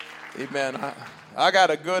Amen. I got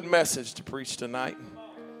a good message to preach tonight.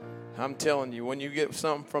 I'm telling you, when you get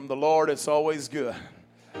something from the Lord, it's always good.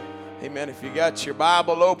 Amen. If you got your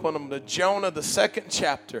Bible, open them to Jonah, the 2nd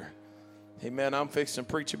chapter. Amen. I'm fixing to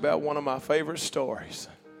preach about one of my favorite stories.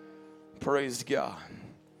 Praise God.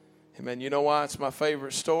 Amen. You know why it's my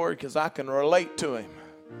favorite story? Because I can relate to him.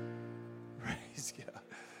 Praise God.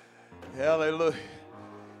 Hallelujah.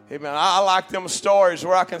 Amen. I like them stories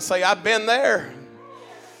where I can say, I've been there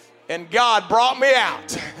and God brought me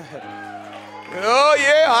out. Oh,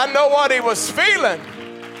 yeah, I know what he was feeling.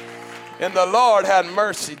 And the Lord had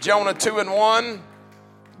mercy. Jonah 2:1.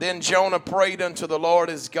 Then Jonah prayed unto the Lord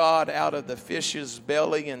his God out of the fish's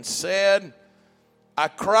belly and said, I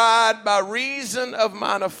cried by reason of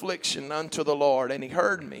mine affliction unto the Lord, and he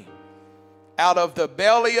heard me. Out of the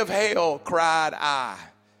belly of hell cried I,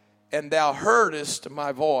 and thou heardest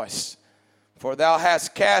my voice. For thou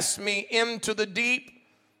hast cast me into the deep,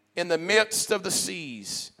 in the midst of the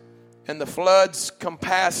seas, and the floods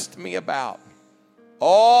compassed me about.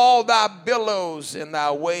 All thy billows and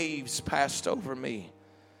thy waves passed over me.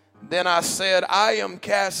 Then I said, I am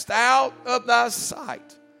cast out of thy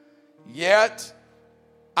sight, yet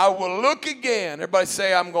I will look again. Everybody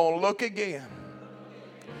say, I'm going to look again.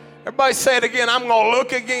 Everybody say it again, I'm going to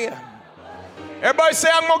look again. Everybody say,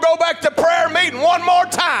 I'm going to go back to prayer meeting one more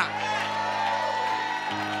time.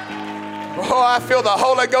 Oh, I feel the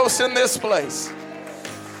Holy Ghost in this place.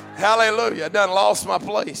 Hallelujah. I done lost my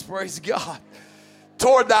place. Praise God.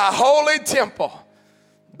 Toward thy holy temple,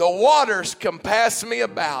 the waters compassed me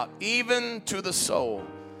about, even to the soul.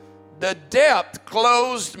 The depth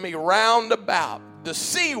closed me round about. The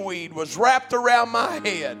seaweed was wrapped around my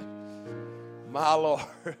head. My Lord.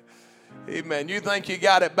 Amen. You think you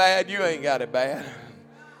got it bad? You ain't got it bad.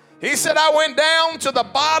 He said, I went down to the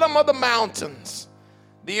bottom of the mountains.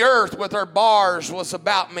 The earth with her bars was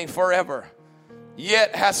about me forever.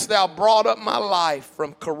 Yet hast thou brought up my life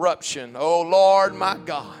from corruption, O Lord my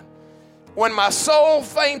God. When my soul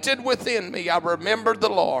fainted within me, I remembered the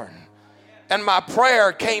Lord. And my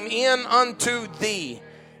prayer came in unto thee,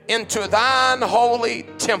 into thine holy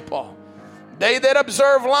temple. They that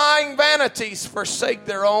observe lying vanities forsake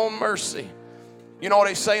their own mercy. You know what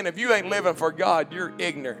he's saying? If you ain't living for God, you're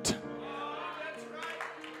ignorant.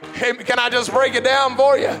 Hey, can I just break it down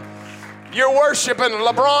for you? You're worshiping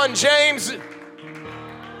LeBron James.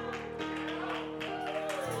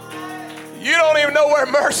 You don't even know where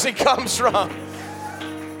mercy comes from.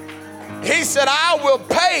 He said, I will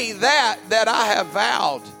pay that I have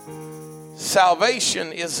vowed.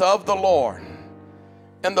 Salvation is of the Lord.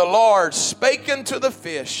 And the Lord spake unto the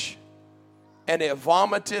fish, and it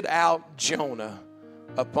vomited out Jonah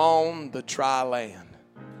upon the dry land.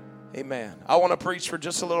 Amen. I want to preach for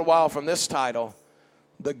just a little while from this title,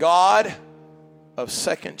 The God of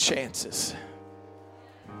Second Chances.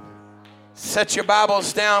 Set your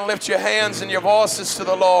Bibles down, lift your hands and your voices to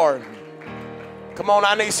the Lord. Come on,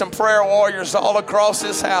 I need some prayer warriors all across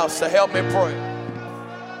this house to help me pray.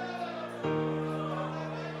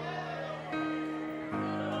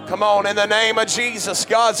 Come on, in the name of Jesus,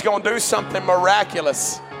 God's going to do something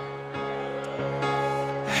miraculous.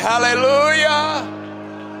 Hallelujah.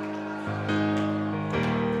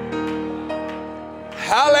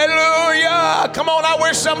 Hallelujah. Come on, I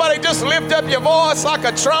wish somebody just lift up your voice like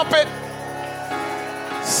a trumpet.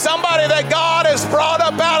 Somebody that God has brought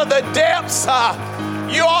up out of the depths.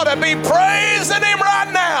 You ought to be praising him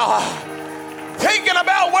right now. Thinking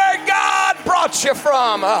about where God brought you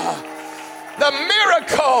from. The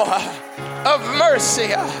miracle of mercy.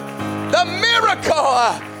 The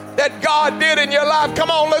miracle that God did in your life.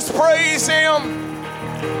 Come on, let's praise him.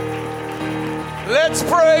 Let's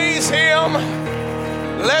praise him.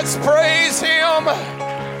 Let's praise him.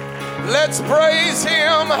 Let's praise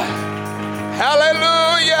him.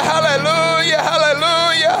 Hallelujah, hallelujah,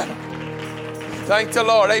 hallelujah. Thank the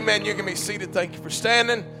Lord. Amen. You can be seated. Thank you for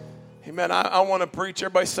standing. Amen. I want to preach.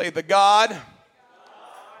 Everybody say, the God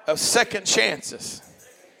of second chances.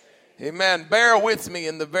 Amen. Bear with me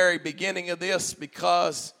in the very beginning of this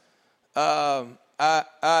because I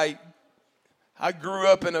grew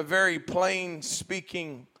up in a very plain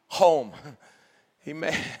speaking home.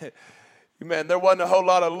 Amen. Amen. There wasn't a whole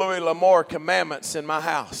lot of Louis L'Amour commandments in my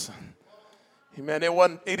house. Amen.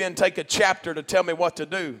 He didn't take a chapter to tell me what to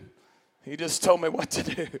do. He just told me what to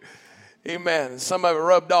do. Amen. And some of it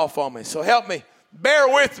rubbed off on me. So help me. Bear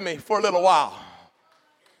with me for a little while.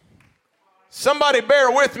 Somebody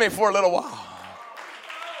bear with me for a little while.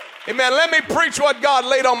 Amen. Let me preach what God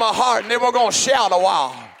laid on my heart, and then we're going to shout a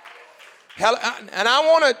while. And I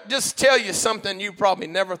want to just tell you something. You probably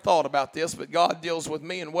never thought about this, but God deals with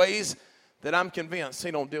me in ways that I'm convinced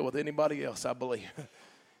he don't deal with anybody else, I believe.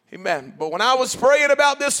 Amen. But when I was praying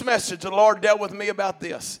about this message, the Lord dealt with me about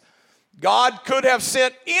this. God could have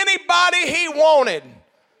sent anybody he wanted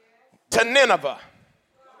to Nineveh.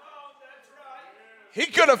 He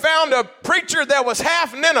could have found a preacher that was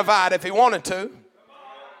half Ninevite if he wanted to.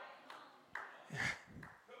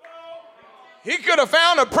 He could have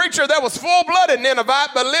found a preacher that was full-blooded Ninevite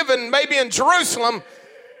but living maybe in Jerusalem,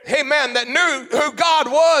 amen, that knew who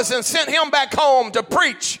God was and sent him back home to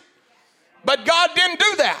preach. But God didn't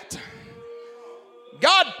do that.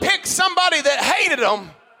 God picked somebody that hated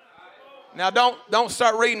him. Now don't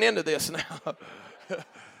start reading into this now.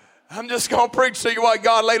 I'm just going to preach to you what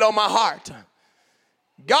God laid on my heart.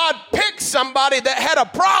 God picked somebody that had a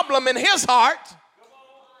problem in his heart,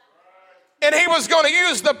 and he was going to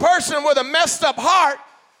use the person with a messed up heart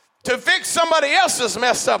to fix somebody else's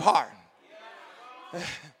messed up heart.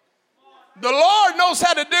 The Lord knows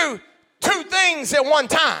how to do two things at one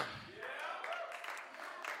time.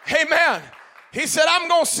 Amen. He said, I'm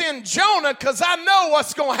going to send Jonah because I know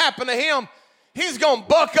what's going to happen to him. He's going to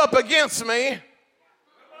buck up against me.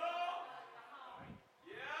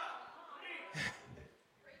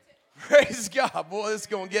 Praise God. Boy, it's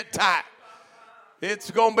going to get tight.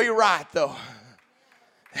 It's going to be right, though.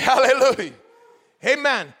 Hallelujah.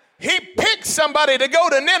 Amen. He picked somebody to go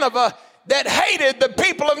to Nineveh that hated the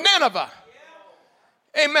people of Nineveh.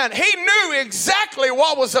 Amen. He knew exactly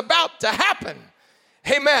what was about to happen.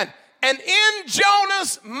 Amen. And in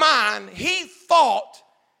Jonah's mind, he thought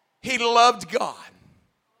he loved God.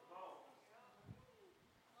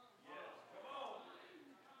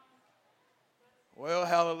 Well,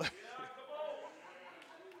 hallelujah.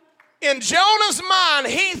 In Jonah's mind,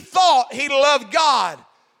 he thought he loved God.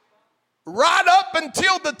 Right up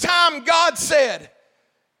until the time God said,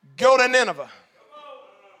 go to Nineveh.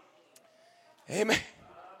 Amen.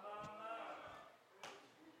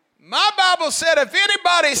 My Bible said if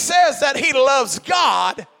anybody says that he loves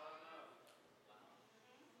God,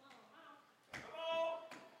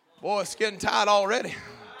 boy, it's getting tight already.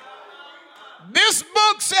 This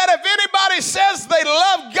book said if anybody says they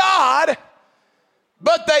love God,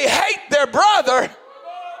 but they hate their brother,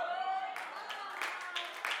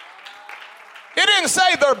 it didn't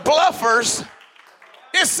say they're bluffers.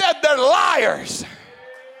 It said they're liars.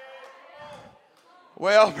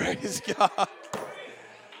 Well, praise God.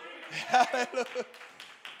 Hallelujah.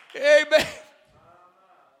 Amen.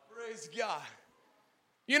 Praise God.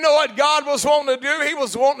 You know what God was wanting to do? He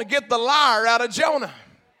was wanting to get the liar out of Jonah.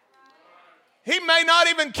 He may not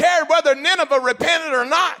even care whether Nineveh repented or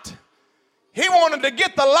not. He wanted to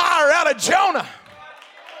get the liar out of Jonah.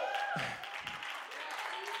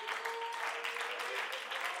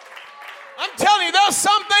 I'm telling you, there's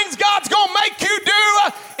some things God's going to make you do.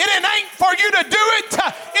 It ain't for you to do it.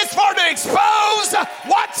 It's for to expose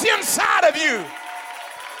what's inside of you.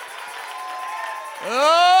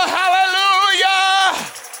 Oh, hallelujah.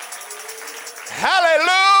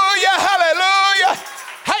 Hallelujah, hallelujah.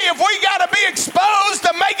 Hey, if we got to be exposed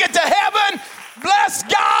to make it to heaven, bless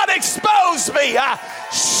God, expose me,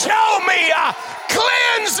 show me,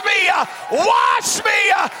 cleanse me, wash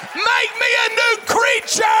me, make me a new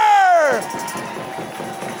creature.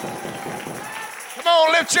 Come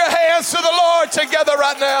on, lift your hands to the Lord together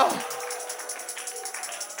right now.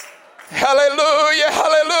 Hallelujah,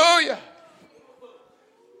 hallelujah.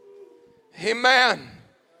 Amen.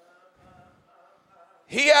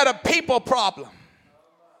 He had a people problem.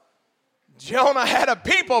 Jonah had a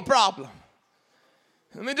people problem.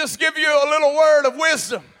 Let me just give you a little word of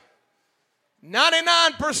wisdom.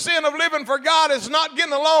 99% of living for God is not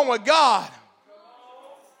getting along with God.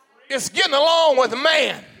 It's getting along with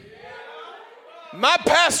man. My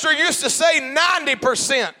pastor used to say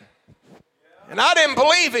 90%. And I didn't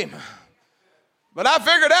believe him. But I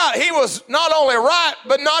figured out he was not only right,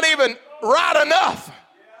 but not even right enough.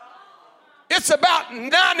 It's about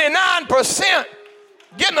 99%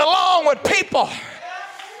 getting along with people.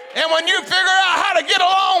 And when you figure out how to get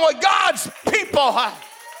along with God's people,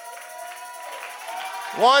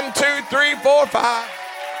 1, 2, 3, 4, 5.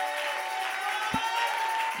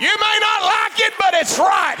 You may not like it, but it's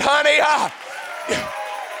right, honey.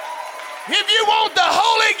 If you want the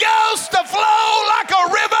Holy Ghost to flow like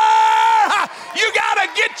a river, you got to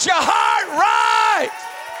get your heart right.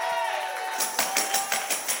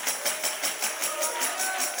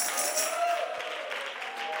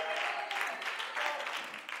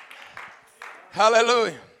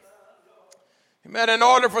 Hallelujah. Amen. In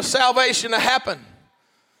order for salvation to happen,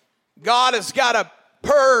 God has got to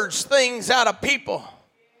purge things out of people.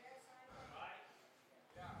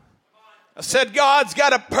 I said God's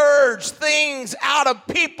got to purge things out of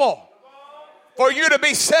people. for you to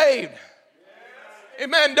be saved.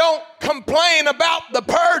 Amen. Don't complain about the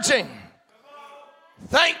purging.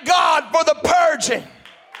 Thank God for the purging.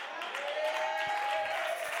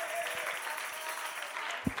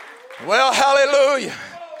 Well, hallelujah.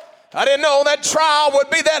 I didn't know that trial would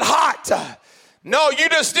be that hot. No, you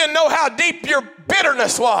just didn't know how deep your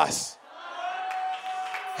bitterness was.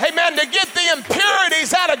 Amen. To get the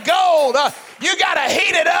impurities out of gold, you got to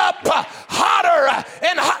heat it up hotter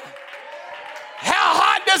and hot. How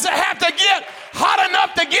hot does it have to get? Hot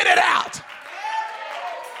enough to get it out.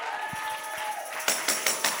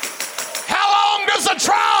 How long does a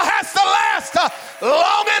trial have to last?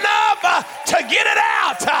 Long enough to get it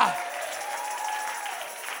out.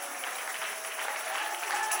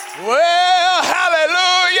 Well,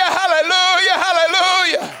 hallelujah, hallelujah,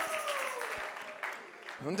 hallelujah.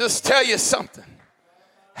 I'll just tell you something.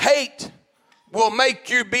 Hate will make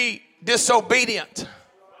you be disobedient.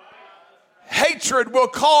 Hatred will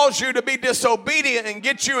cause you to be disobedient and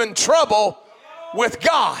get you in trouble with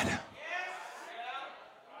God.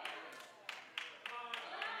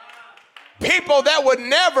 People that would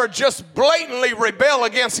never just blatantly rebel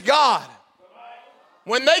against God,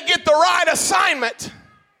 when they get the right assignment,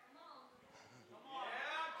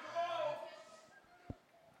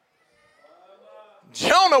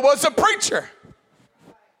 Jonah was a preacher.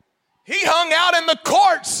 He hung out in the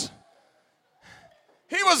courts.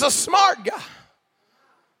 He was a smart guy.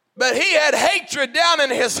 But he had hatred down in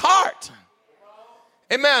his heart.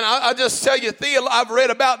 Amen. I just tell you, I've read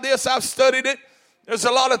about this. I've studied it. There's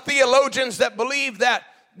a lot of theologians that believe that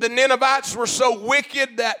the Ninevites were so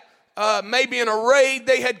wicked that maybe in a raid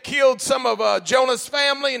they had killed some of Jonah's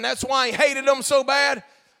family, and that's why he hated them so bad.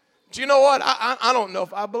 Do you know what? I don't know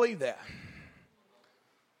if I believe that.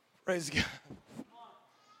 Praise God.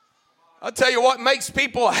 I'll tell you what makes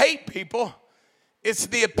people hate people. It's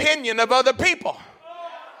the opinion of other people.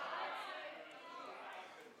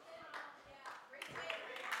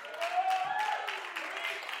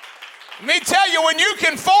 Let me tell you, when you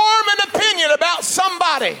can form an opinion about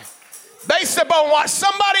somebody based upon what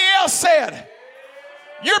somebody else said,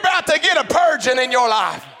 you're about to get a purging in your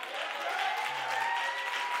life.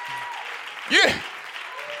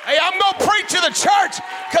 Hey, I'm going to preach to the church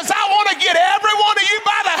because I want to get every one of you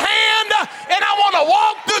by the hand and I want to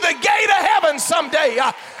walk through the gate of heaven someday.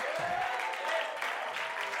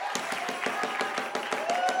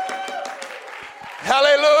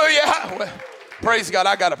 Hallelujah. Praise God.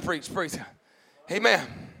 I got to preach. Praise God. Amen.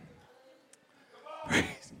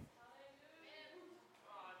 Praise.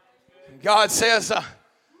 God says,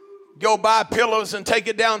 go buy pillows and take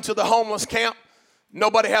it down to the homeless camp.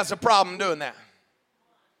 Nobody has a problem doing that.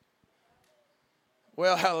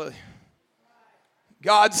 Well, hallelujah.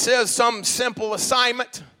 God says some simple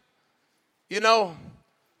assignment, no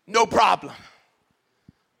problem.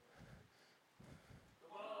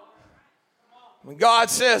 When God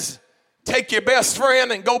says, take your best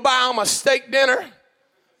friend and go buy them a steak dinner,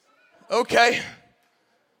 okay,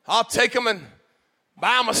 I'll take them and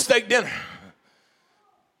buy them a steak dinner.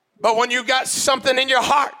 But when you got something in your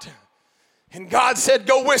heart and God said,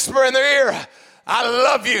 go whisper in their ear, I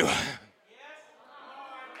love you.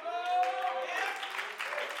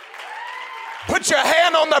 Put your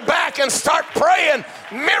hand on their back and start praying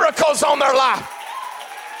miracles on their life.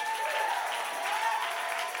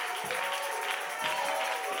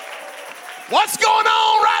 What's going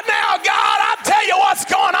on right now, God? I'll tell you what's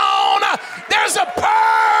going on. There's a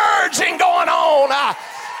purging going on.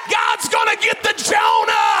 God's going to get the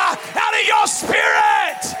Jonah out of your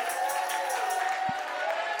spirit.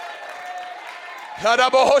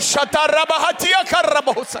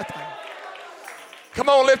 Come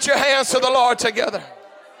on, lift your hands to the Lord together.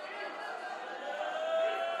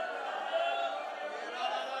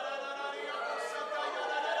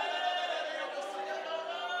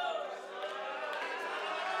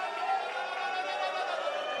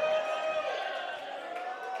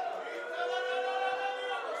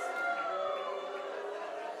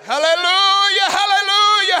 Hallelujah,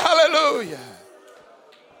 hallelujah, hallelujah.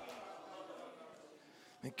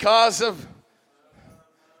 Because of,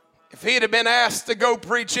 if he'd have been asked to go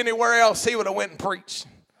preach anywhere else, he would have went and preached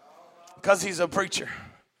because he's a preacher.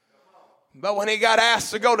 But when he got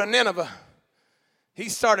asked to go to Nineveh, he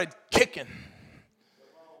started kicking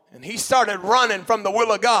and he started running from the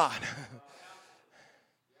will of God.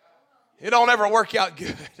 It don't ever work out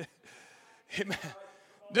good. Amen.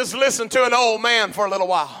 Just listen to an old man for a little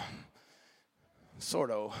while. Sort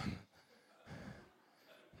of.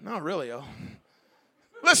 Not really old.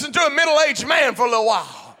 Listen to a middle-aged man for a little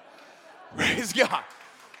while. Praise God.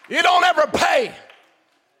 You don't ever pay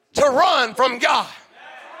to run from God.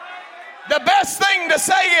 The best thing to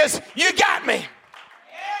say is, you got me.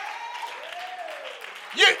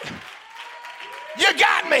 You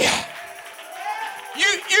got me.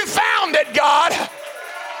 You found it, God.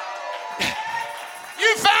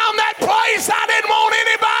 You found that place I didn't want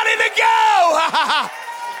anybody to go.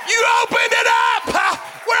 You opened it up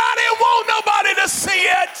where I didn't want nobody to see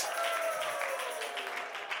it.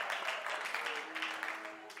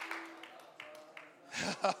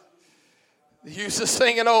 They used to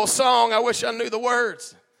sing an old song. I wish I knew the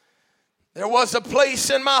words. There was a place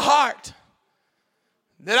in my heart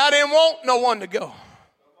that I didn't want no one to go.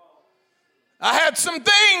 I had some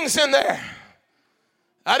things in there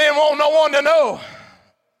I didn't want no one to know.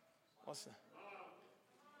 What's that?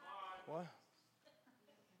 What?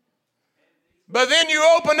 But then you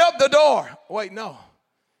opened up the door. Wait, no.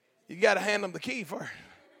 You got to hand him the key first.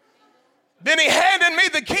 Then he handed me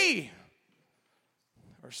the key.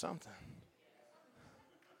 Or something.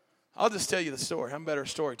 I'll just tell you the story. I'm a better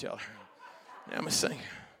storyteller. I'm a singer.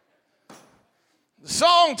 The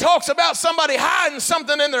song talks about somebody hiding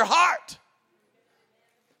something in their heart.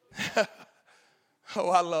 Oh,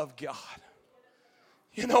 I love God.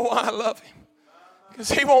 You know why I love him? Because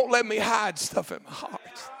he won't let me hide stuff in my heart.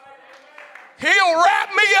 He'll wrap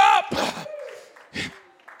me up.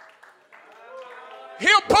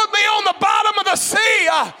 He'll put me on the bottom of the sea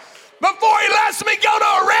before he lets me go to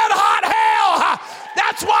a red hot hell.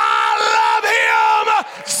 That's why I love him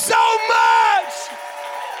so much.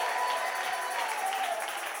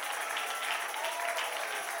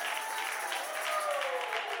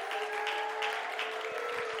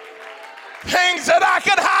 Things that I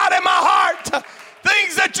can hide in my heart,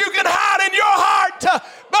 things that you can hide in your heart,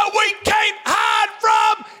 but we can't hide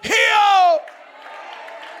from him.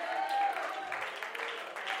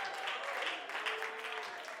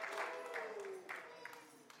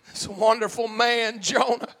 This wonderful man,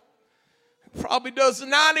 Jonah, who probably does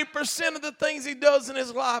 90% of the things he does in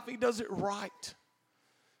his life, he does it right.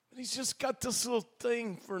 But he's just got this little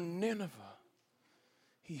thing for Nineveh.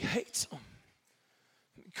 He hates them.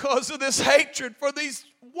 Because of this hatred for these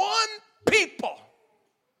one people,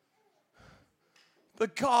 the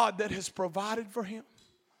God that has provided for him,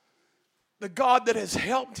 the God that has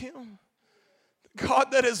helped him, the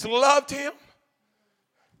God that has loved him,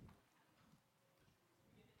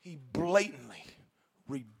 he blatantly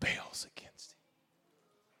rebels against him.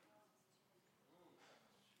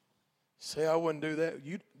 Say, I wouldn't do that.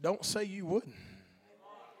 You don't say you wouldn't.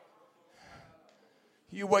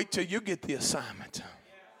 You wait till you get the assignment.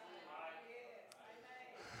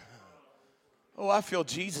 Oh, I feel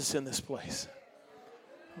Jesus in this place.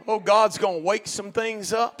 Oh, God's going to wake some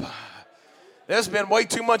things up. There's been way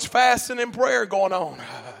too much fasting and prayer going on.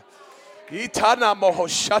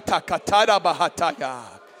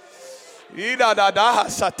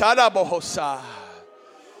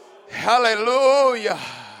 Hallelujah.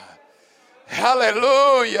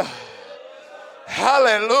 Hallelujah.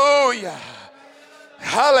 Hallelujah.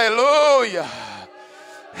 Hallelujah.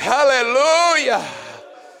 Hallelujah.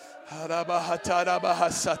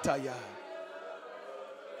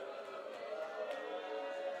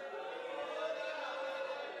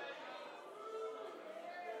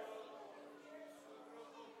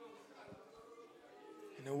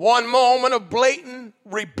 In one moment of blatant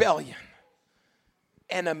rebellion,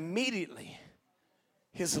 and immediately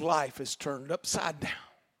his life is turned upside down.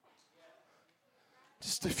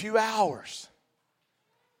 Just a few hours,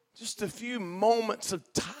 just a few moments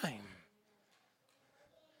of time.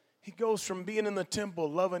 He goes from being in the temple,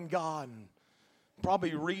 loving God, and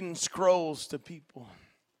probably reading scrolls to people,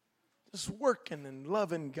 just working and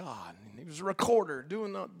loving God. And he was a recorder,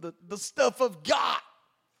 doing the stuff of God.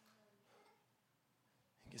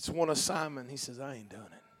 He gets one assignment. He says, I ain't doing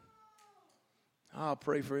it. I'll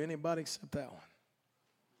pray for anybody except that one.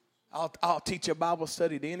 I'll teach a Bible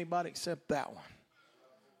study to anybody except that one.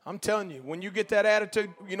 I'm telling you, when you get that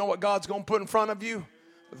attitude, you know what God's going to put in front of you?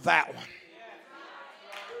 That one.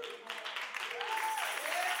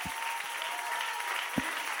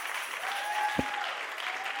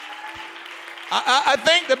 I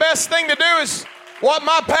think the best thing to do is what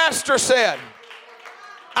my pastor said.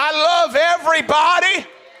 I love everybody,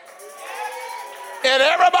 and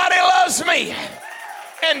everybody loves me.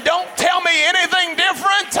 And don't tell me anything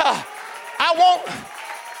different.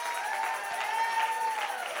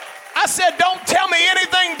 I said, don't tell me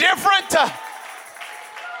anything different.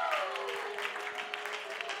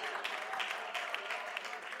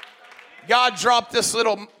 God dropped this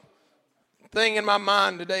little thing in my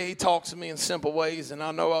mind today. He talks to me in simple ways, and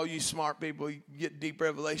I know all you smart people, you get deep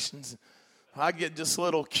revelations. I get just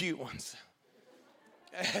little cute ones.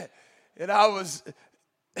 And I was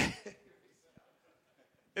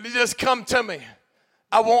And it just come to me.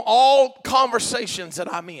 I want all conversations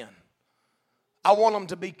that I'm in, I want them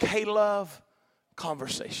to be K-Love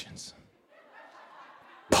conversations.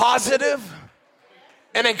 Positive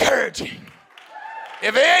and encouraging.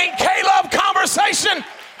 If it ain't K-Love conversation,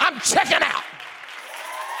 I'm checking out.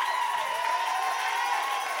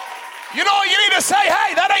 You know, you need to say,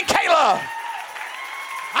 hey, that ain't K-Love.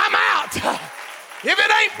 I'm out. If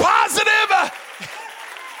it ain't positive,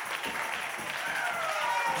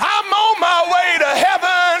 I'm on my way to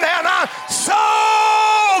heaven, and I'm so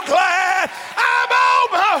glad I'm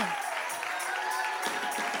on.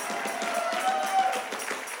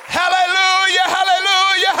 Hallelujah,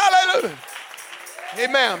 hallelujah, hallelujah.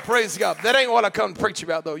 Amen. Praise God. That ain't what I come to preach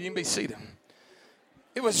about, though. You can be seated.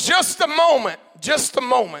 It was just a moment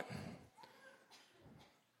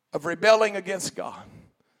of rebelling against God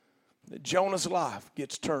that Jonah's life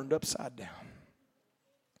gets turned upside down.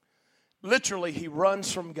 Literally, he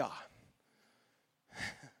runs from God.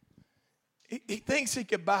 He thinks he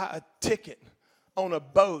could buy a ticket on a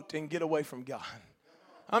boat and get away from God.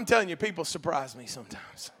 I'm telling you, people surprise me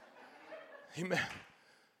sometimes. Amen.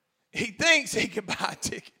 He thinks he can buy a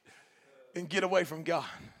ticket and get away from God.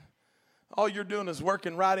 All you're doing is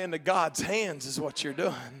working right into God's hands is what you're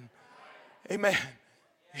doing. Amen.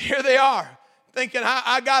 Here they are thinking,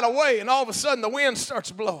 I got away, and all of a sudden the wind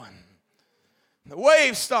starts blowing. The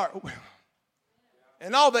waves start.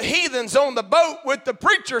 And all the heathens on the boat with the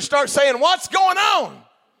preacher start saying, what's going on?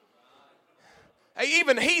 Hey,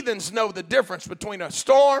 even heathens know the difference between a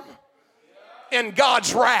storm and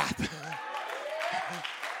God's wrath.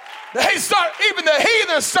 Even the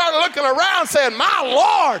heathens start looking around saying, my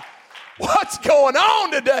Lord, what's going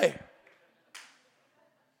on today?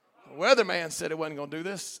 The weatherman said it wasn't going to do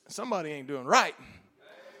this. Somebody ain't doing right.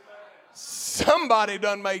 Somebody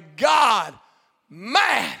done made God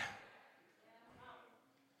mad.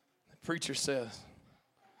 The preacher says,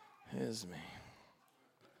 it's me.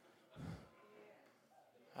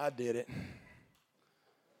 I did it.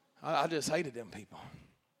 I just hated them people.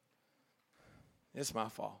 It's my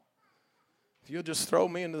fault. If you'll just throw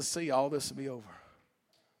me into the sea, all this will be over.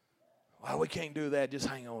 Well, we can't do that. Just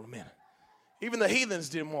hang on a minute. Even the heathens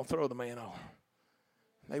didn't want to throw the man over.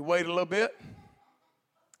 They waited a little bit,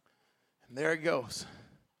 and there he goes.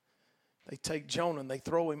 They take Jonah and they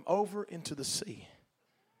throw him over into the sea.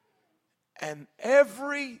 And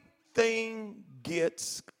everything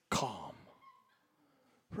gets calm.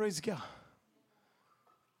 Praise God.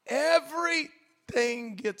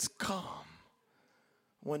 Everything gets calm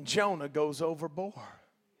when Jonah goes overboard.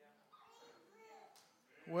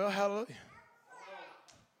 Well, hallelujah.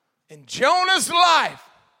 And Jonah's life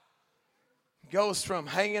goes from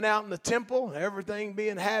hanging out in the temple and everything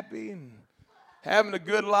being happy and having a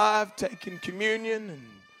good life, taking communion and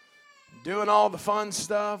doing all the fun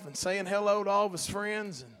stuff and saying hello to all of his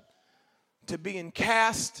friends, and to being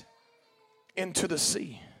cast into the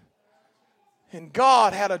sea. And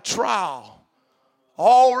God had a trial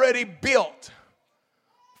already built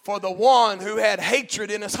for the one who had hatred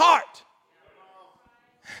in his heart.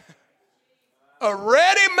 A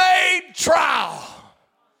ready-made trial.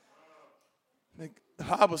 The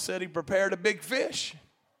Bible said he prepared a big fish.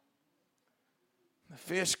 The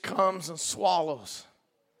fish comes and swallows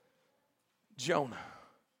Jonah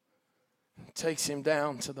and takes him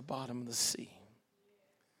down to the bottom of the sea.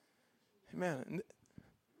 Amen.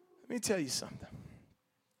 Let me tell you something.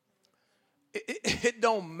 It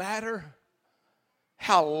don't matter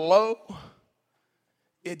how low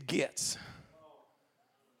it gets.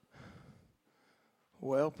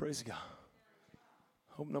 Well, praise God.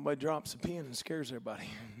 Hope nobody drops a pin and scares everybody.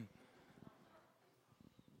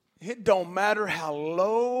 It don't matter how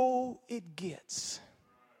low it gets.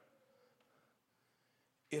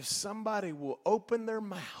 If somebody will open their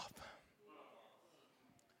mouth,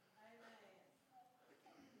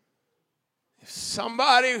 if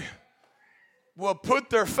somebody will put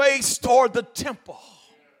their face toward the temple,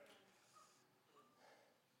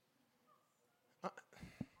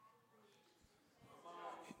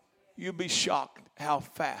 you'll be shocked how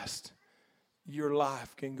fast your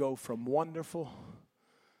life can go from wonderful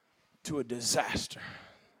to a disaster.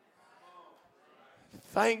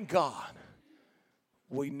 Thank God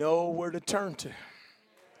we know where to turn to.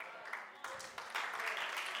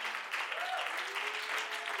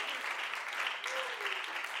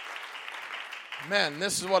 Man,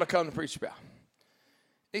 this is what I come to preach about.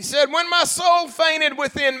 He said, when my soul fainted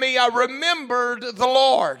within me, I remembered the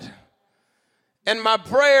Lord. And my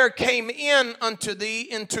prayer came in unto thee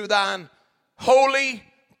into thine holy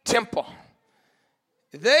temple.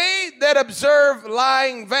 They that observe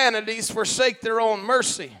lying vanities forsake their own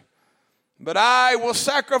mercy. But I will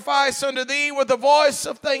sacrifice unto thee with the voice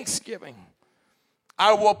of thanksgiving.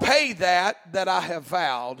 I will pay that I have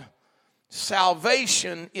vowed.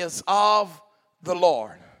 Salvation is of the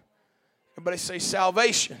Lord. Everybody say,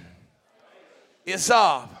 salvation is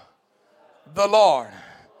of the Lord.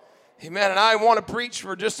 Amen. And I want to preach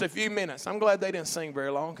for just a few minutes. I'm glad they didn't sing very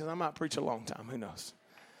long, because I might preach a long time. Who knows?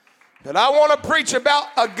 But I want to preach about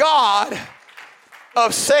a God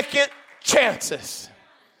of second chances.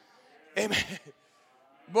 Amen.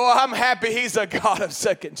 Boy, I'm happy he's a God of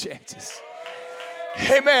second chances.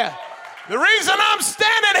 Amen. The reason I'm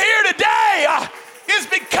standing here today is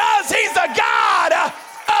because he's a God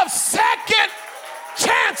of second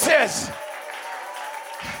chances.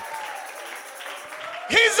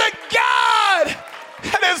 He's a God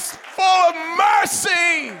that is full of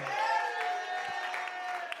mercy.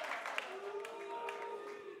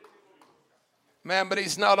 Man, but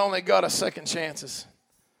he's not only God of second chances.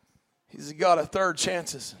 He's a God of third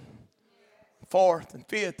chances. Fourth and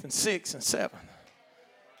fifth and sixth and seventh.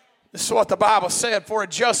 This is what the Bible said. For a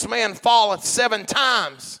just man falleth 7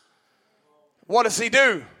 times. What does he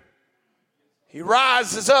do? He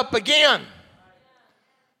rises up again.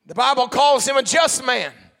 The Bible calls him a just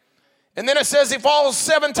man. And then it says he falls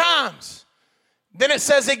 7 times. Then it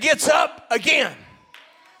says he gets up again.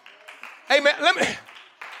 Amen.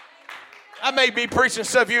 I may be preaching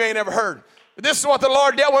stuff you ain't ever heard. But this is what the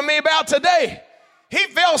Lord dealt with me about today. He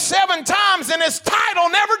fell 7 times and his title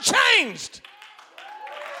never changed.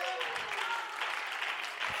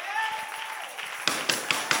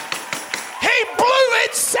 He blew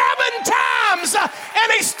it 7 times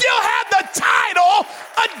and he still had the title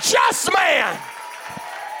a just man.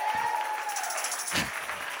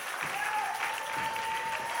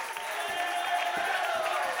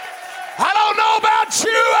 I don't know about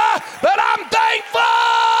you, but I'm thankful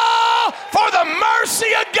for the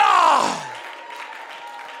mercy of God.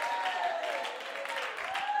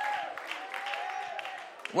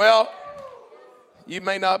 Well, you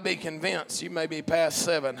may not be convinced. You may be past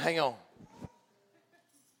 7. Hang on.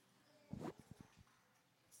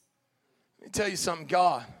 Let me tell you something.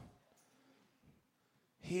 God,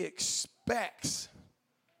 he expects.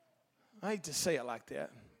 I hate to say it like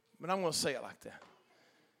that, but I'm going to say it like that.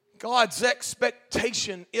 God's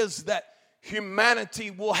expectation is that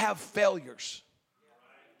humanity will have failures.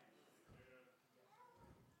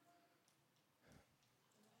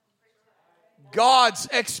 God's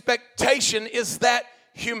expectation is that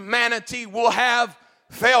humanity will have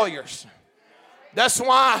failures. That's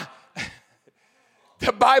why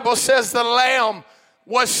the Bible says the Lamb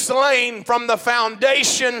was slain from the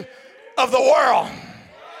foundation of the world.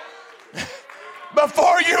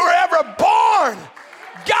 Before you were ever born,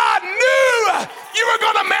 God knew you were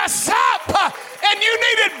going to mess up and you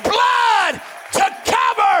needed blood to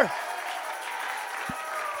cover.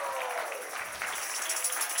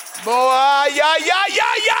 Boy, yeah.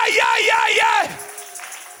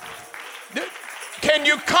 Can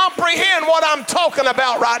you comprehend what I'm talking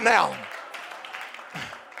about right now?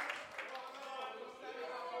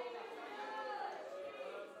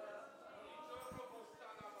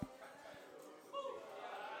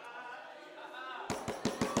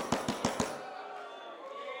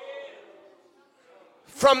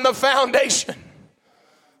 From the foundation,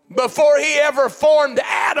 before he ever formed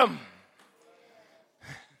Adam,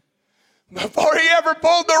 before he ever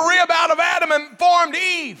pulled the rib out of Adam and formed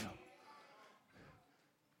Eve,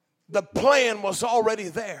 the plan was already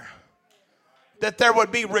there. That there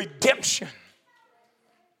would be redemption.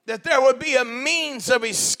 That there would be a means of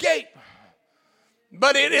escape.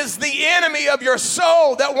 But it is the enemy of your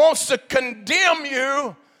soul that wants to condemn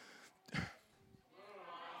you.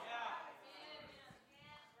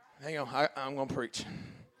 Hang on, I'm going to preach.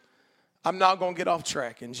 I'm not going to get off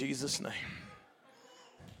track in Jesus' name.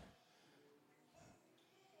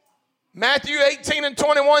 Matthew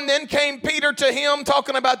 18:21, then came Peter to him,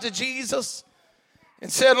 talking about to Jesus,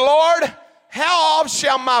 and said, Lord, how oft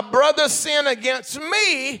shall my brother sin against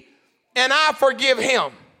me, and I forgive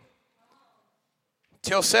him?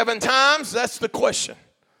 Till 7 times? That's the question.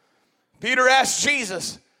 Peter asked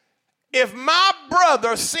Jesus, if my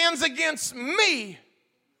brother sins against me,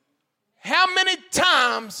 how many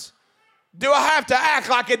times do I have to act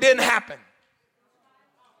like it didn't happen?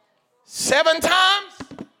 7 times?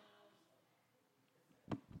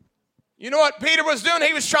 You know what Peter was doing?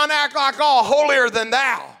 He was trying to act like all holier than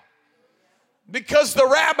thou. Because the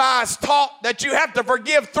rabbis taught that you have to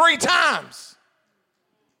forgive 3 times.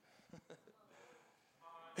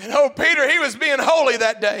 And oh, Peter, he was being holy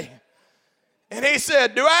that day. And he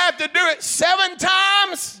said, do I have to do it 7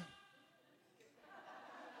 times?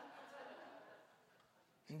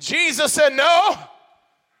 Jesus said, no,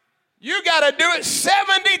 you got to do it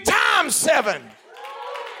 70 times 7.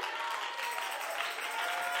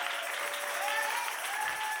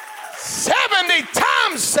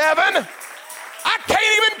 Times 7, I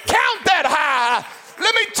can't even count that high.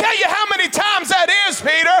 Let me tell you how many times that is,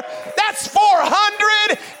 Peter. That's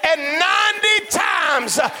 490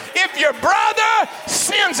 times. If your brother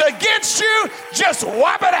sins against you, just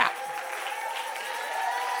wipe it out.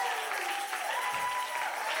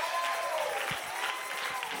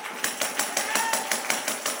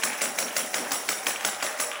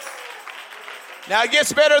 Now it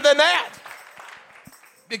gets better than that.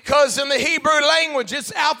 Because in the Hebrew language,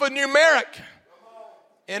 it's alphanumeric.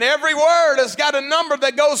 And every word has got a number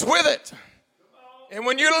that goes with it. And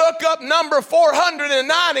when you look up number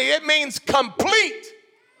 490, it means complete.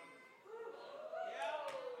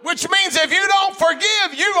 Which means if you don't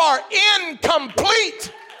forgive, you are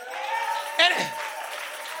incomplete. And,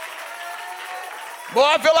 boy,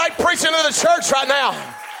 I feel like preaching to the church right now.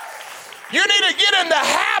 You need to get in the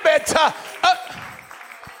habit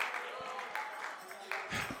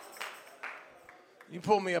You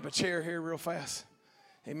pull me up a chair here real fast.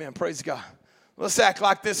 Amen. Praise God. Let's act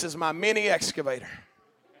like this is my mini excavator.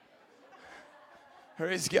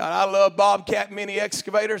 Praise God. I love Bobcat mini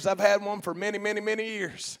excavators. I've had one for many, many, many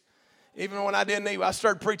years. Even when I didn't need one, I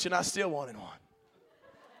started preaching, I still wanted one.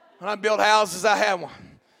 When I built houses, I had one.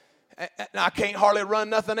 And I can't hardly run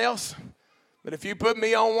nothing else. But if you put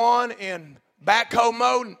me on one in backhoe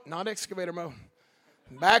mode, not excavator mode,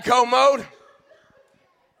 backhoe mode,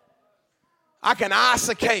 I can ice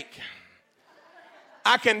a cake.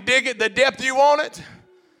 I can dig it the depth you want it.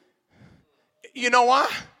 You know why?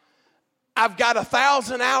 I've got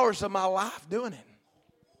 1,000 hours of my life doing it.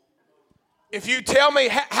 If you tell me,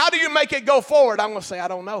 how do you make it go forward? I'm going to say, I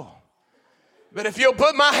don't know. But if you'll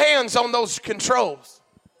put my hands on those controls,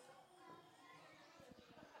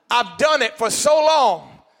 I've done it for so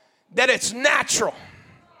long that it's natural.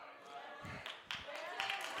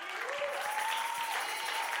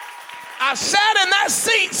 I sat in that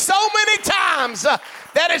seat so many times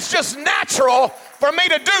that it's just natural for me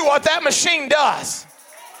to do what that machine does.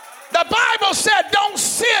 The Bible said don't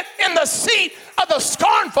sit in the seat of the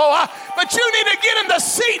scornful, but you need to get in the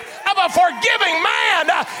seat of a forgiving man.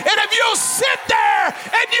 And if you'll sit there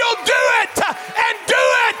and you'll do it and do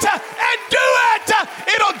it and do it,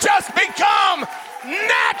 it'll just become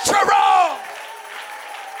natural.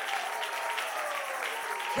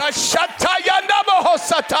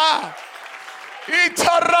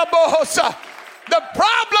 The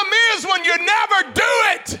problem is when you never do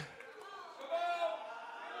it,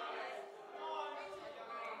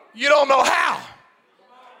 you don't know how.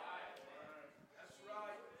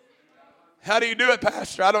 How do you do it,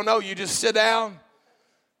 Pastor? I don't know. You just sit down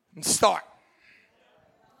and start.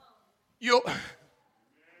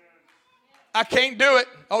 I can't do it.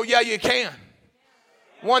 Oh, yeah, you can.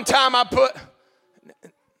 One time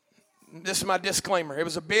this is my disclaimer. It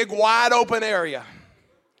was a big, wide open area.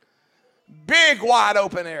 Big, wide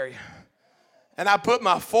open area. And I put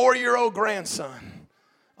my 4-year-old grandson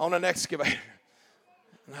on an excavator.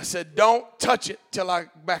 And I said, don't touch it till I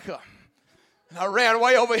back up. And I ran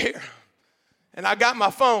way over here. And I got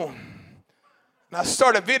my phone. And I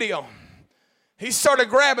started videoing. He started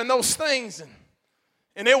grabbing those things.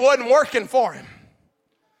 And it wasn't working for him.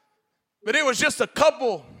 But it was just a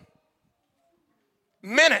couple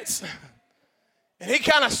minutes. And he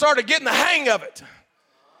kind of started getting the hang of it.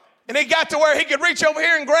 And he got to where he could reach over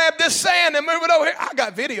here and grab this sand and move it over here. I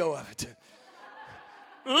got video of it.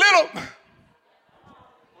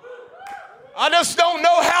 I just don't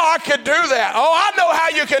know how I could do that. Oh, I know how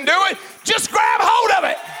you can do it. Just grab hold of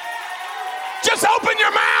it. Just open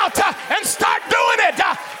your mouth and start doing it.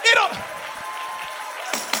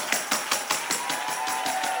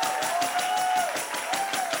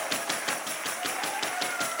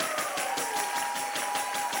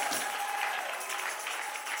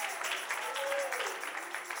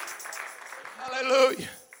 Hallelujah.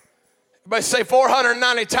 Everybody say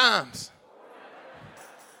 490 times.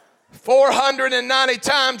 490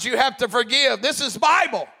 times you have to forgive. This is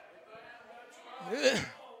Bible.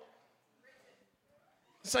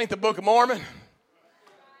 This ain't the Book of Mormon.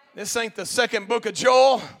 This ain't the second book of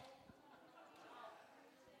Joel.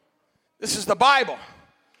 This is the Bible.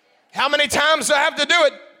 How many times do I have to do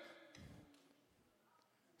it?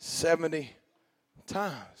 70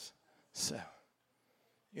 times 7.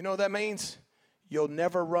 You know what that means? You'll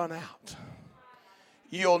never run out.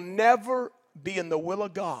 You'll never be in the will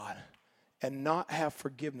of God and not have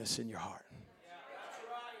forgiveness in your heart.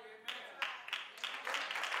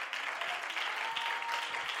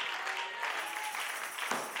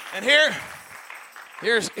 And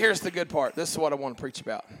here's the good part. This is what I want to preach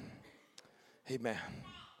about. Amen.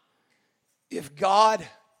 If God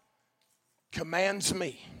commands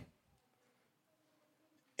me,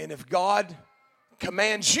 and if God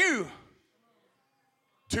commands you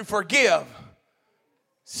to forgive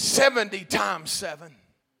 70 times 7,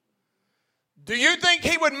 do you think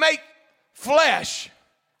he would make flesh?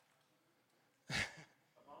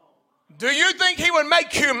 Do you think he would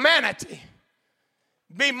make humanity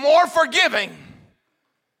be more forgiving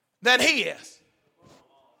than he is?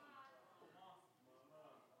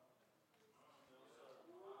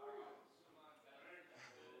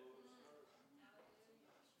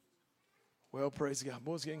 Well, praise God.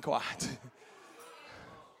 Boy's getting quiet.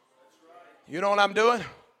 You know what I'm doing?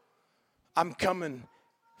 I'm coming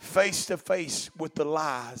face to face with the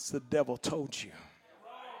lies the devil told you.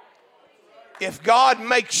 If God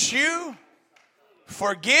makes you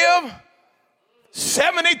forgive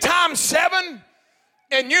 70 times 7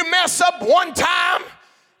 and you mess up one time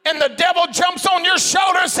and the devil jumps on your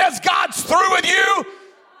shoulder and says God's through with you,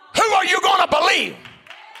 who are you going to believe?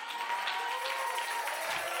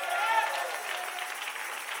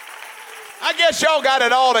 I guess y'all got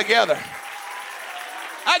it all together.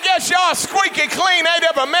 I guess y'all squeaky clean ain't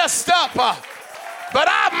ever messed up. But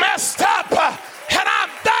I messed up and I'm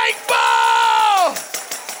thankful.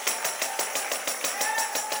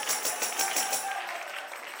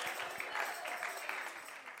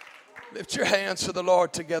 Lift your hands to the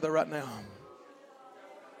Lord together right now.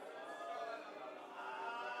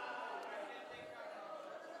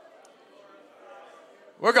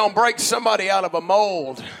 We're going to break somebody out of a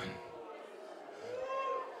mold.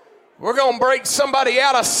 We're going to break somebody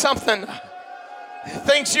out of something.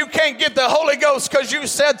 Thinks you can't get the Holy Ghost because you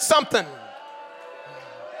said something.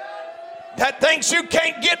 That thinks you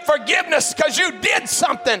can't get forgiveness because you did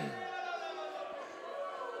something.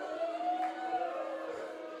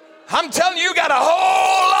 I'm telling you, you got a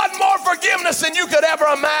whole lot more forgiveness than you could ever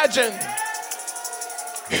imagine.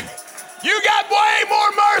 You got way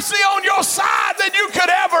more mercy on your side than you could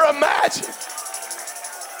ever imagine.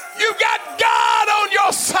 You got God on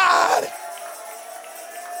your side.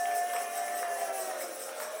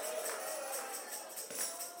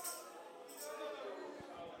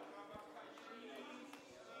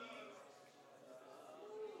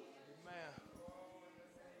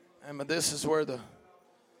 And this is where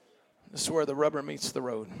the rubber meets the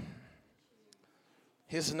road.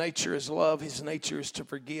 His nature is love. His nature is to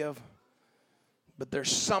forgive. But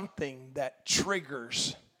there's something that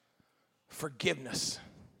triggers forgiveness.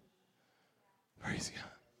 Praise God.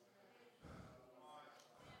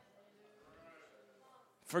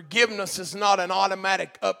 Forgiveness is not an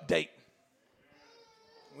automatic update.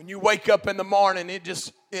 When you wake up in the morning, it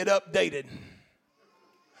updated.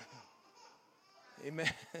 Amen.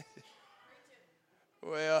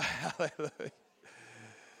 Well, hallelujah.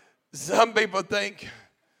 Some people think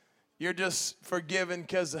you're just forgiven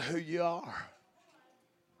because of who you are.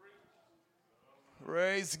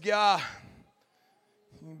 Praise God.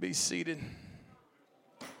 You can be seated.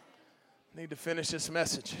 Need to finish this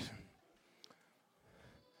message.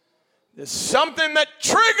 There's something that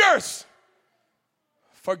triggers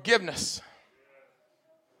forgiveness.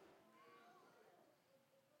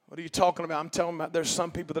 What are you talking about? I'm telling about there's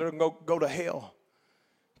some people that are going to go to hell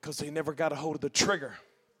because they never got a hold of the trigger.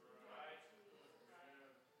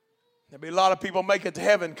 There'll be a lot of people make it to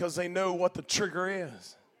heaven because they know what the trigger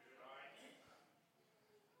is.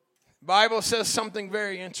 The Bible says something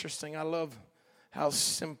very interesting. I love how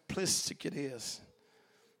simplistic it is.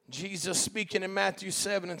 Jesus, speaking in Matthew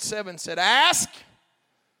 7:7, said, "Ask,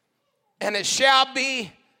 and it shall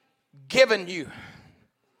be given you."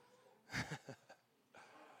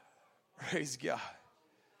 Praise God.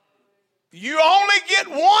 You only get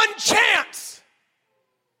one chance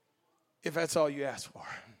if that's all you ask for.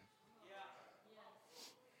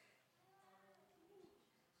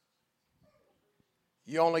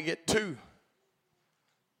 You only get 2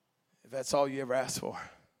 if that's all you ever ask for.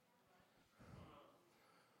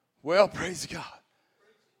 Well, praise God.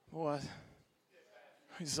 What?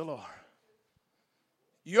 Praise the Lord.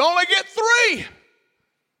 You only get 3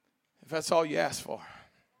 if that's all you ask for.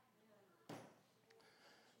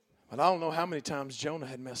 But I don't know how many times Jonah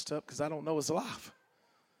had messed up because I don't know his life.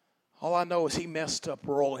 All I know is he messed up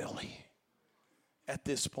royally at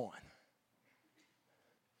this point.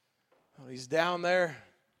 Well, he's down there.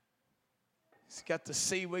 He's got the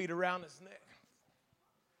seaweed around his neck.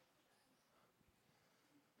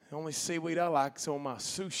 The only seaweed I like is on my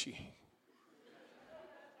sushi.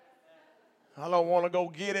 I don't want to go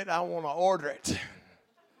get it. I want to order it.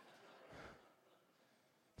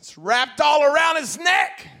 It's wrapped all around his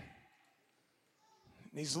neck.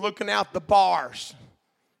 And he's looking out the bars.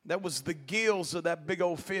 That was the gills of that big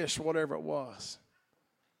old fish, whatever it was.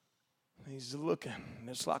 And he's looking, and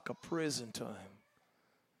it's like a prison to him.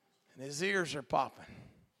 And his ears are popping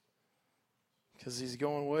because he's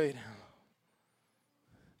going, wait.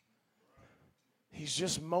 He's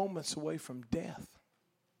just moments away from death.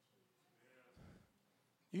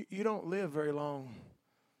 You don't live very long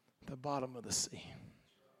at the bottom of the sea.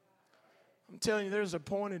 I'm telling you, there's a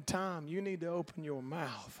point in time you need to open your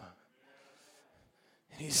mouth.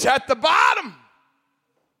 And he's at the bottom.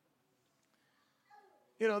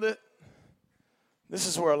 You know, this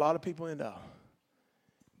is where a lot of people end up.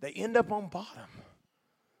 They end up on bottom.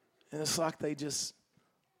 And it's like they just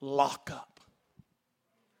lock up.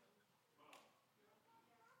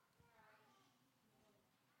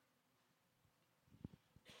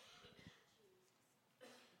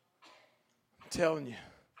 I'm telling you,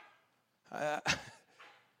 I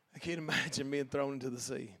can't imagine being thrown into the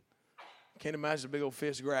sea. I can't imagine a big old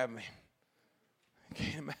fish grabbing me. I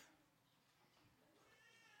can't imagine.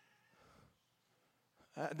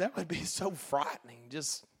 That would be so frightening.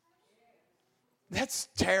 That's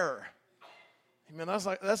terror. I mean,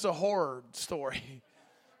 that's a horror story.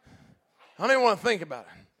 I don't even want to think about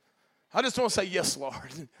it. I just want to say, yes,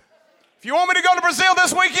 Lord. If you want me to go to Brazil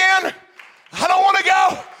this weekend, I don't want to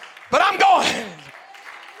go, but I'm going.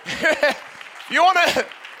 You want to,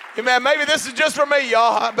 amen, maybe this is just for me,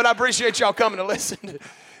 y'all, but I appreciate y'all coming to listen.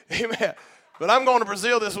 Amen. But I'm going to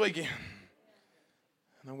Brazil this weekend.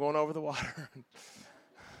 And I'm going over the water.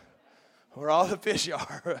 Where all the fish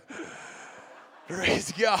are.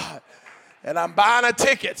 Praise God. And I'm buying a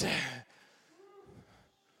ticket.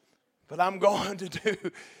 But I'm going to do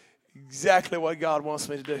exactly what God wants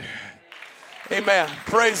me to do. Amen.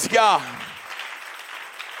 Praise God.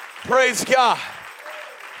 Praise God.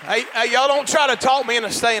 Hey, y'all don't try to talk me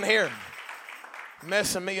into staying here.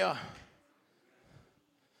 Messing me up.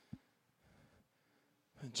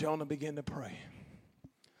 And Jonah began to pray.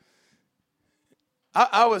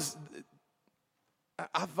 I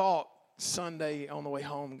thought Sunday on the way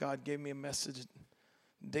home, God gave me a message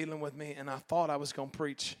dealing with me, and I thought I was going to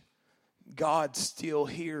preach, God still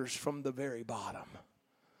hears from the very bottom.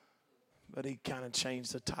 But he kind of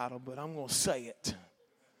changed the title, but I'm going to say it.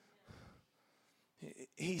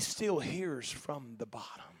 He still hears from the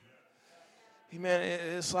bottom. Amen.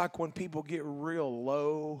 It's like when people get real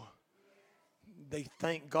low, they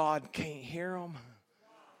think God can't hear them.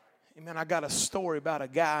 Amen. I got a story about a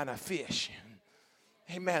guy and a fish.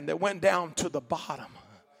 Amen. That went down to the bottom.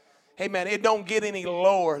 Amen. It don't get any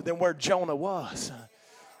lower than where Jonah was.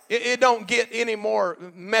 It don't get any more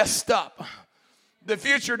messed up. The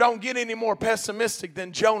future don't get any more pessimistic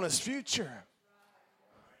than Jonah's future.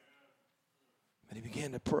 But he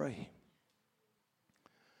began to pray.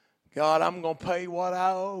 God, I'm going to pay what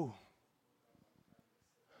I owe.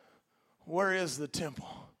 Where is the temple?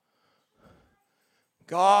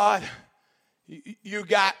 God, you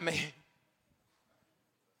got me.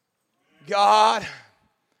 God,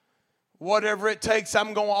 whatever it takes,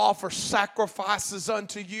 I'm going to offer sacrifices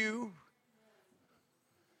unto you.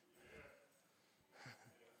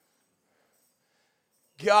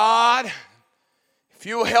 God, if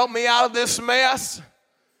you'll help me out of this mess,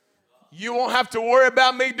 you won't have to worry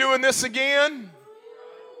about me doing this again.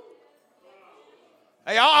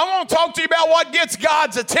 Hey, I want to talk to you about what gets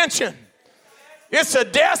God's attention. It's a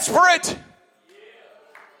desperate.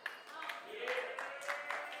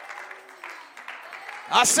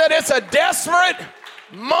 I said it's a desperate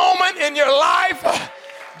moment in your life.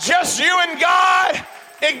 Just you and God.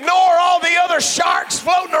 Ignore all the other sharks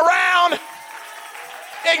floating around.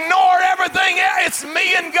 Ignore everything. It's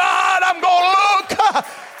me and God. I'm going to look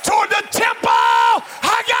toward the temple.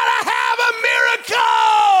 I got to have a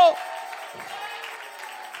miracle.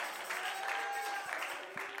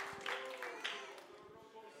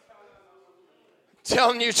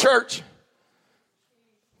 Telling you, church,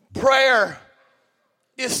 prayer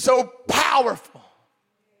is so powerful.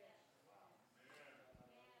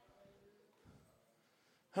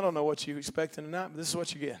 I don't know what you're expecting tonight, but this is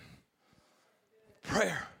what you get.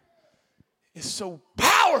 Prayer is so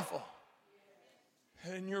powerful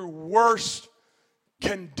in your worst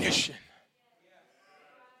condition.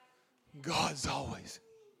 God's always.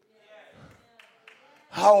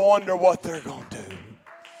 I wonder what they're going to do.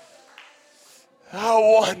 I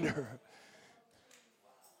wonder.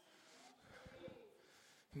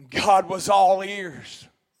 God was all ears.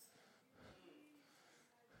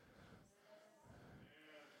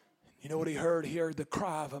 You know what he heard? He heard the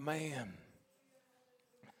cry of a man.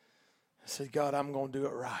 I said, God, I'm going to do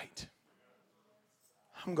it right.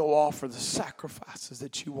 I'm going to offer the sacrifices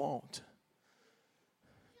that you want.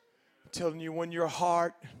 telling you, when your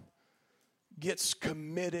heart gets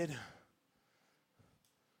committed,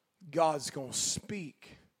 God's going to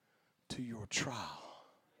speak to your trial.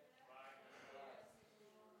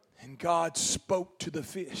 And God spoke to the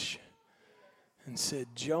fish and said,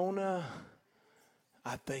 Jonah,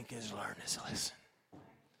 I think, has learned his lesson.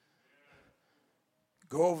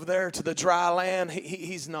 Go over there to the dry land.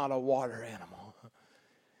 He's not a water animal.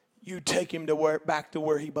 You take him back to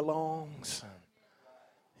where he belongs.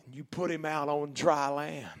 And you put him out on dry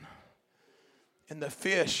land. And the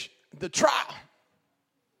fish, the trial.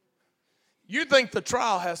 You think the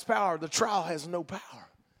trial has power. The trial has no power.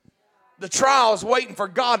 The trial is waiting for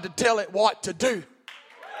God to tell it what to do.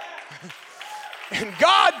 And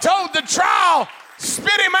God told the trial,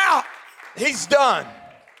 spit him out. He's done.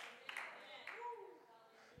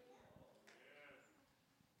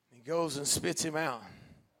 He goes and spits him out.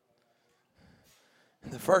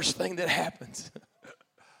 And the first thing that happens,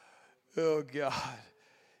 oh God,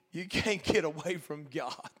 you can't get away from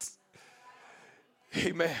God.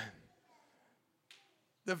 Amen.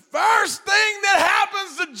 The first thing that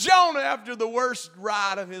happens to Jonah after the worst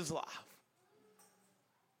ride of his life,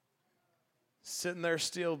 sitting there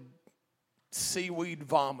still, seaweed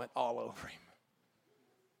vomit all over him.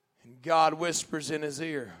 And God whispers in his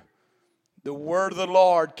ear, the word of the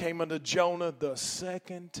Lord came unto Jonah the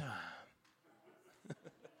second time.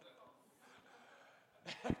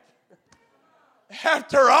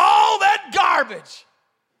 After all that garbage,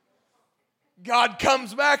 God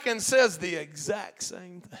comes back and says the exact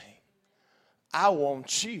same thing. I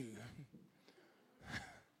want you.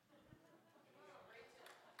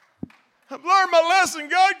 I've learned my lesson.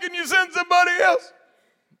 God, can you send somebody else?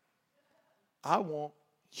 I want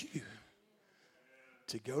you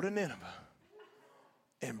to go to Nineveh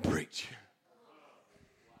and preach.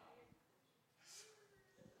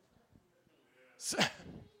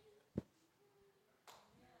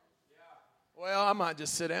 Well, I might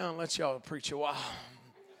just sit down and let y'all preach a while.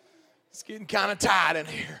 It's getting kind of tight in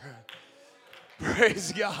here.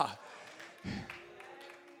 Praise God.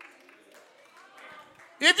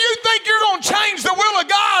 If you think you're going to change the will of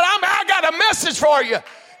God, I got a message for you.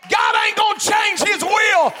 God ain't going to change his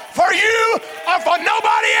will for you or for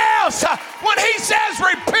nobody else. When he says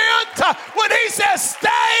repent, when he says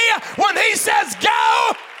stay, when he says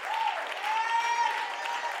go,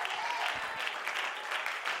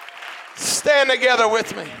 stand together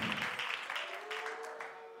with me.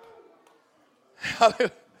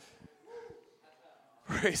 Hallelujah.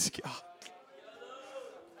 Praise God.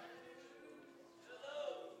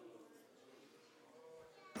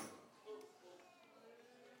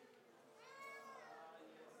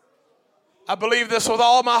 I believe this with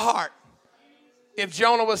all my heart. If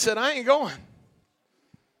Jonah would have said, I ain't going,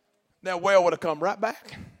 that whale would have come right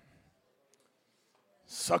back,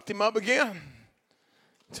 sucked him up again,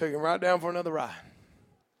 took him right down for another ride.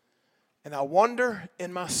 And I wonder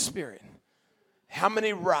in my spirit, how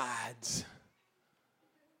many rides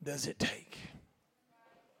does it take?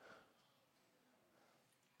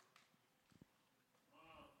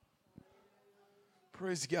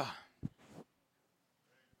 Praise God.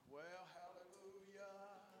 Well,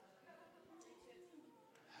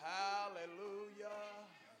 hallelujah.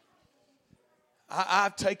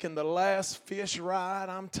 I've taken the last fish ride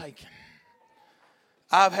I'm taking.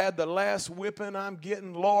 I've had the last whipping I'm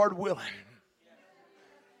getting, Lord willing.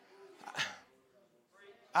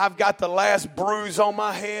 I've got the last bruise on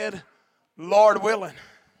my head, Lord willing.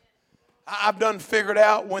 I've done figured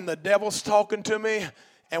out when the devil's talking to me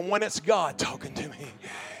and when it's God talking to me.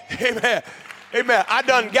 Amen. Amen. I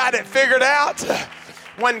done got it figured out.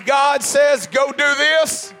 When God says, go do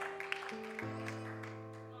this,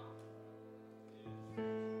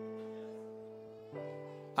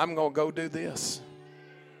 I'm going to go do this.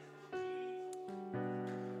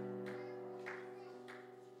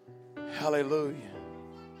 Hallelujah.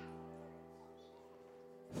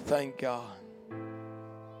 Thank God.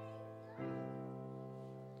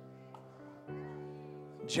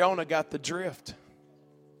 Jonah got the drift.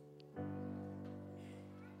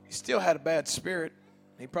 He still had a bad spirit.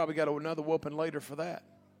 He probably got another whooping later for that.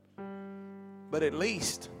 But at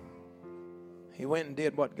least he went and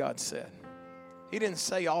did what God said. He didn't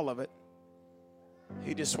say all of it.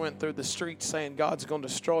 He just went through the streets saying God's going to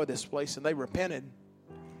destroy this place, and they repented.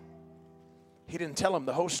 He didn't tell them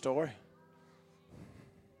the whole story.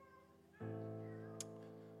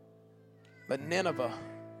 But Nineveh,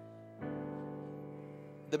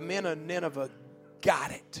 the men of Nineveh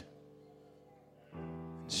got it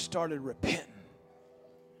and started repenting.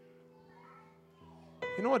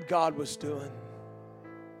 You know what God was doing?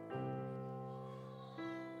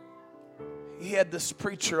 He had this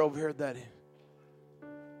preacher over here that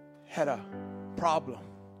had a problem.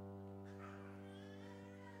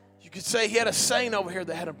 You could say he had a saint over here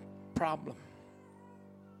that had a problem.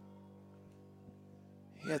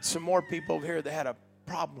 He had some more people over here that had a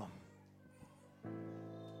problem.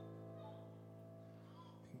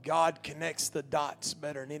 God connects the dots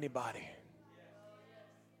better than anybody.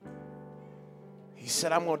 He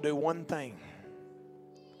said, I'm going to do one thing.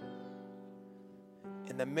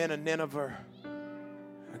 And the men of Nineveh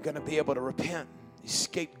are going to be able to repent,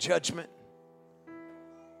 escape judgment.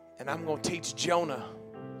 And I'm going to teach Jonah,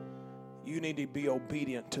 you need to be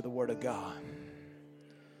obedient to the word of God.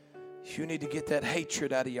 You need to get that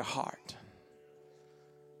hatred out of your heart.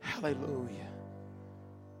 Hallelujah.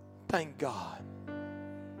 Thank God.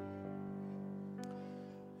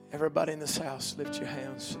 Everybody in this house, lift your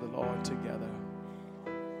hands to the Lord together.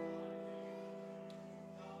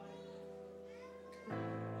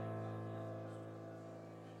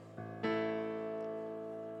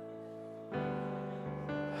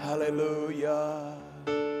 Hallelujah.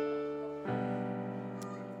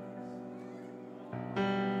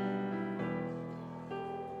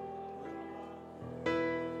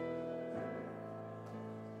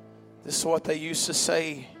 This is what they used to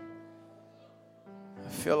say. I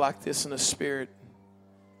feel like this in the spirit.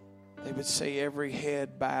 They would say every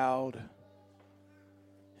head bowed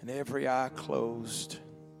and every eye closed.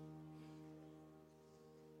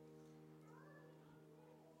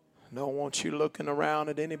 I don't want you looking around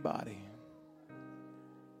at anybody.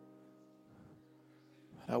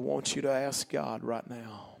 But I want you to ask God right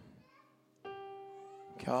now.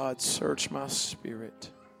 God, search my spirit.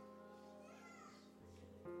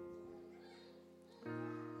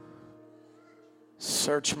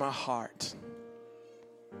 Search my heart.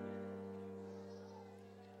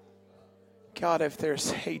 God, if there's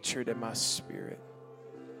hatred in my spirit.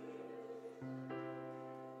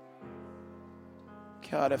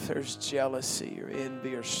 God, if there's jealousy or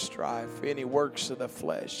envy or strife, any works of the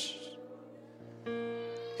flesh,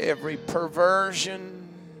 every perversion,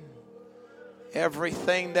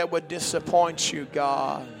 everything that would disappoint you,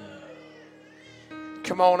 God.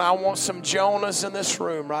 Come on, I want some Jonahs in this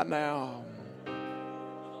room right now.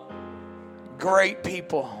 Great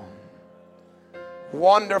people,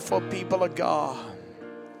 wonderful people of God.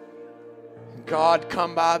 God,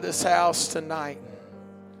 come by this house tonight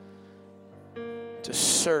to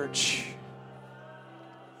search.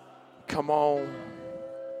 Come on.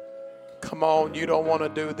 Come on, you don't want to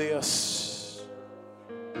do this.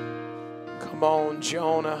 Come on,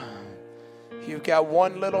 Jonah. You've got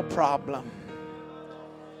one little problem.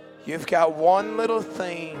 You've got one little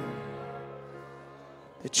thing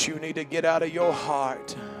that you need to get out of your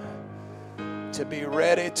heart to be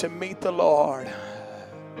ready to meet the Lord,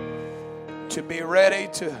 to be ready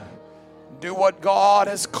to do what God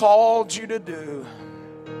has called you to do.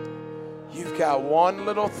 You've got one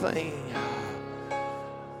little thing,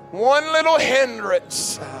 one little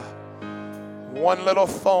hindrance, one little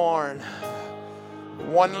thorn,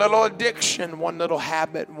 one little addiction, one little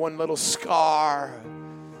habit, one little scar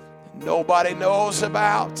nobody knows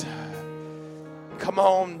about. Come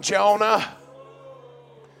on, Jonah.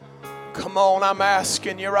 Come on, I'm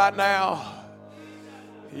asking you right now.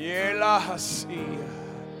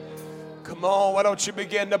 Come on, why don't you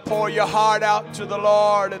begin to pour your heart out to the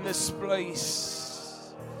Lord in this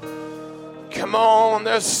place? Come on,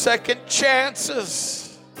 there's second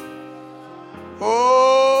chances.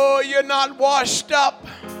 Oh, you're not washed up.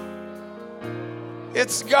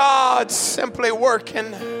 It's God simply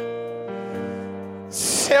working.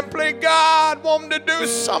 Simply God wanting to do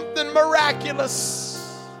something miraculous.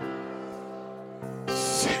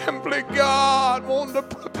 Simply God wanting to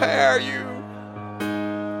prepare you.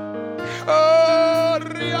 Oh,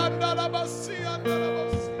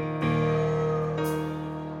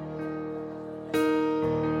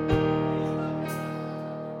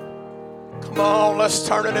 come on, let's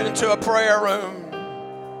turn it into a prayer room.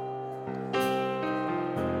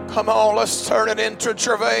 Come on, let's turn it into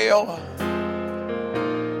travail.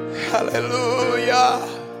 Hallelujah.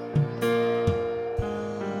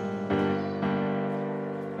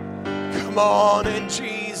 Come on, in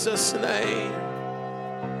Jesus' name.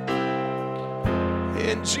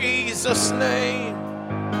 In Jesus' name.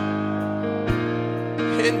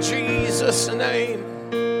 In Jesus' name.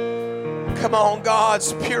 Come on,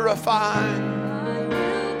 God's purifying.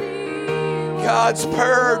 God's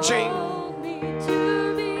purging.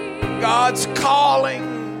 God's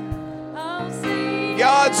calling.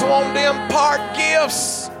 God's wanting to impart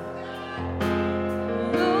gifts.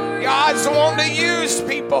 God's wanting to use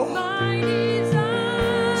people.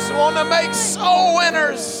 He's wanting to make soul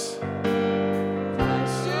winners.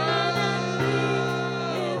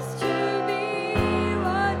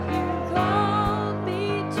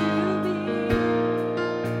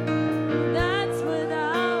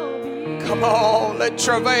 Let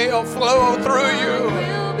travail flow through you.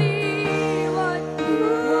 will be what you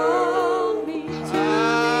call me to be.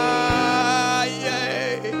 Ah,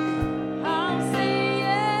 yay. I'll say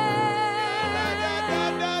yes.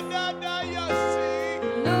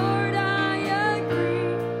 Lord, I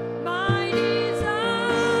agree. My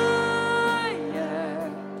desire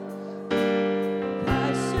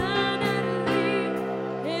passionately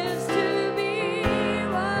is to be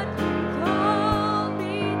what you call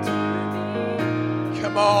me to be.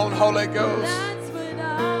 Come on, Holy Ghost. That's what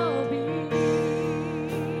I'll be.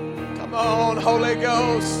 Come on, Holy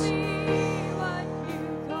Ghost. Be what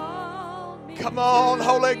you call me. Come on,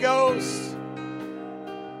 Holy Ghost.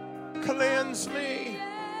 Cleanse me.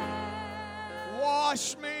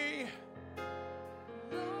 Wash me.